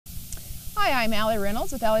Hi, I'm Allie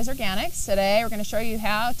Reynolds with Allie's Organics. Today we're going to show you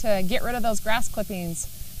how to get rid of those grass clippings,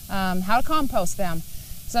 how to compost them.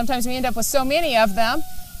 Sometimes we end up with so many of them,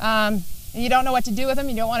 and you don't know what to do with them.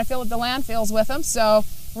 You don't want to fill up the landfills with them, so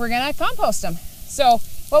we're going to compost them. So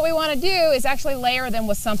what we want to do is actually layer them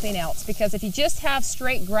with something else, because if you just have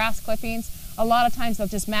straight grass clippings, a lot of times they'll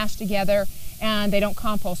just mash together and they don't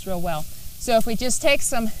compost real well. So if we just take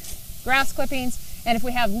some grass clippings, and if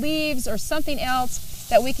we have leaves or something else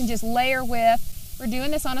that we can just layer with, we're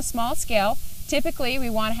doing this on a small scale. Typically we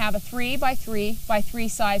want to have a 3 by 3 by 3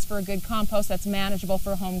 size for a good compost that's manageable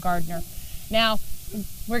for a home gardener. Now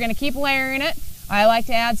we're going to keep layering it. I like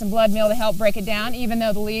to add some blood meal to help break it down, even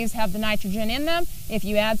though the leaves have the nitrogen in them. If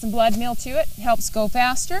you add some blood meal to it, it helps go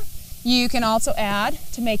faster. You can also add,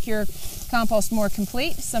 to make your compost more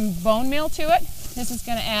complete, some bone meal to it. This is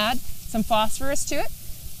going to add some phosphorus to it,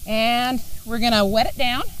 and we're going to wet it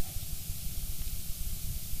down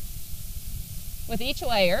with each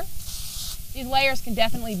layer. These layers can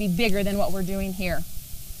definitely be bigger than what we're doing here.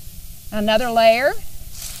 Another layer,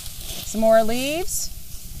 some more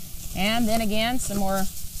leaves, and then again some more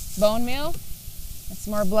bone meal and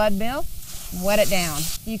some more blood meal, and wet it down.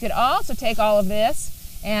 You could also take all of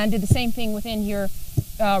this and do the same thing within your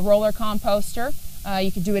roller composter.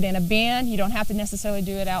 You could do it in a bin. You don't have to necessarily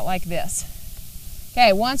do it out like this.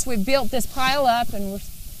 Okay, once we've built this pile up and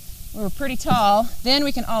we're pretty tall, then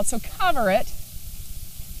we can also cover it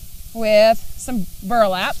with some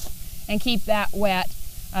burlap and keep that wet.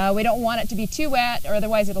 We don't want it to be too wet, or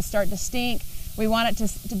otherwise it'll start to stink. We want it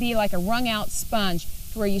to be like a wrung out sponge,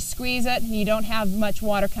 to where you squeeze it and you don't have much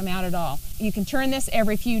water come out at all. You can turn this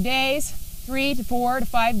every few days, 3 to 4 to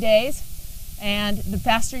 5 days, and the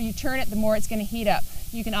faster you turn it, the more it's going to heat up.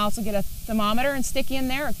 You can also get a thermometer and stick in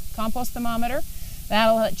there, a compost thermometer.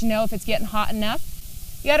 That'll let you know if it's getting hot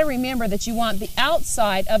enough. You got to remember that you want the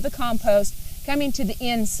outside of the compost coming to the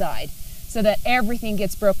inside, so that everything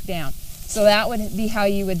gets broke down. So that would be how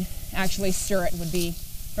you would actually stir it, would be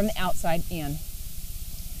from the outside in.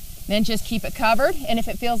 Then just keep it covered, and if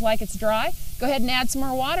it feels like it's dry, go ahead and add some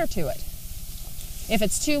more water to it. If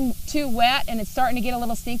it's too wet and it's starting to get a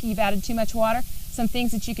little stinky, you've added too much water, some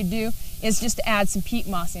things that you could do is just to add some peat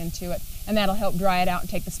moss into it, and that'll help dry it out and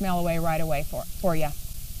take the smell away right away for you.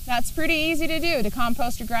 That's pretty easy to do, to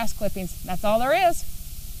compost your grass clippings. That's all there is.